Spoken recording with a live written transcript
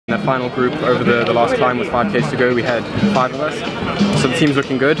final group over the last climb with 5Ks to go. We had 5 of us. So the team's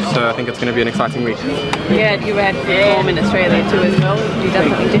looking good, so I think it's going to be an exciting week. You had good form in Australia too as well. Have you done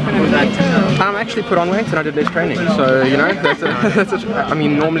something different over there? I actually put on weight and I did less training. So, you know, I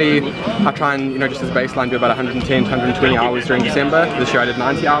mean, normally I try and, you know, just as a baseline do about 110 to 120 hours during December. This year I did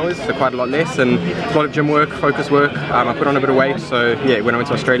 90 hours, so quite a lot less, and a lot of gym work, focus work. I put on a bit of weight, so yeah, when I went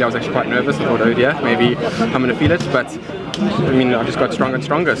to Australia I was actually quite nervous. I thought, oh dear, maybe I'm going to feel it, but I mean, I just got stronger and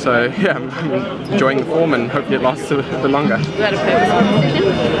stronger, so yeah, I'm enjoying the form and hopefully it lasts a bit longer. Was that a purposeful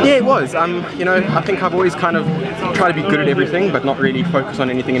decision? Yeah, it was. You know, I think I've always kind of tried to be good at everything, but not really focus on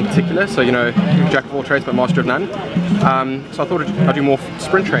anything in particular. So, you know, jack of all trades, but master of none. So I thought I'd do more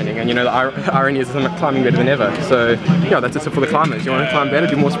sprint training, and you know, the irony is I'm climbing better than ever. So, yeah, that's it for the climbers. You want to climb better,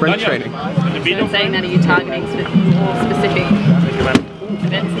 do more sprint training. So in saying that, are you targeting more specific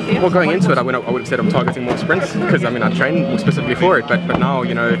events this year? Well, going into it, I would have said I'm targeting more sprints because I mean I trained more specifically for it. But now,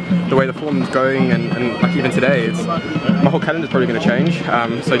 you know, the way the form's going and like even today, it's my whole calendar's probably going to change.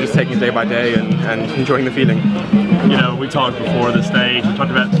 So just taking it day by day and enjoying the feeling. You know, we talked before the stage. We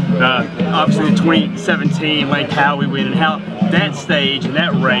talked about obviously the 2017 Lake Howey win and how that stage and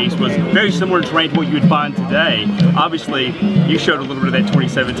that race was very similar terrain to what you would find today. Obviously, you showed a little bit of that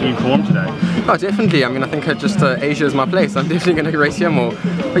 2017 form today. Oh, definitely. I mean, I think just Asia is my place. I'm definitely going to race here more.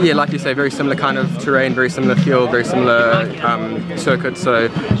 But yeah, like you say, very similar kind of terrain, very similar field, very similar circuit. So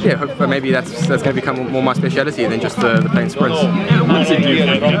yeah, hopefully maybe that's going to become more my speciality than just the plain sprints. What does it do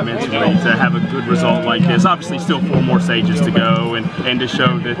for you mentally to have a good result like this? Obviously, still 4 more stages to go, and to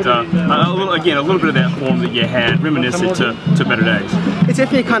show that a little bit of that form that you had, reminiscent to better days. It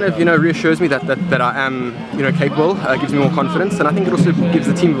definitely kind of, you know, reassures me that I am, you know, capable. Gives me more confidence, and I think it also gives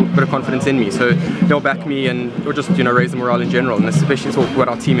the team a bit of confidence in me. So they'll back me and or just, you know, raise the morale in general, and especially what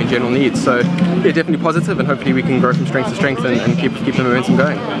our team in general needs. So yeah, definitely positive, and hopefully we can grow from strength to strength and keep the momentum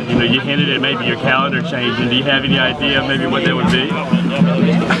going. You know, you hinted at maybe your calendar changing. Do you have any idea of maybe what that would be?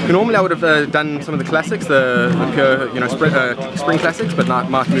 Normally I would have done some of the classics, the pure, you know, spring classics, but now I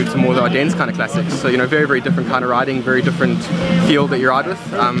might move to more the Ardennes kind of classics. So, you know, very, very different kind of riding, very different field that you ride with,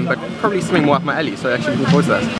 but probably something more up my alley. So actually looking forward to that.